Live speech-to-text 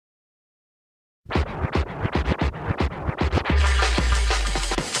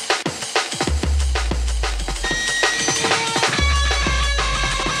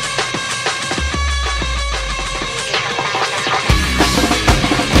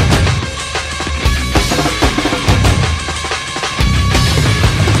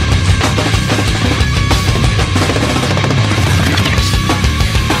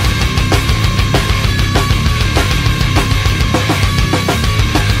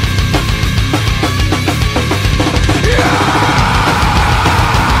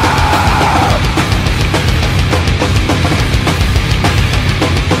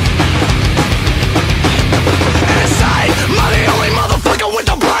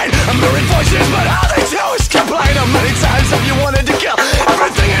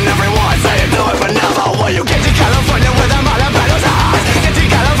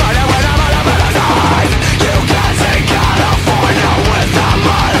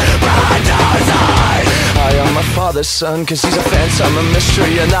listen, cause he's a phantom, a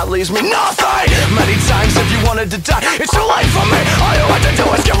mystery, and that leaves me nothing. Many times if you wanted to die, it's too late for me. All you want to do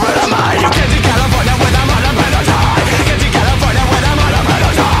is get rid of me. You can't take California without my ability.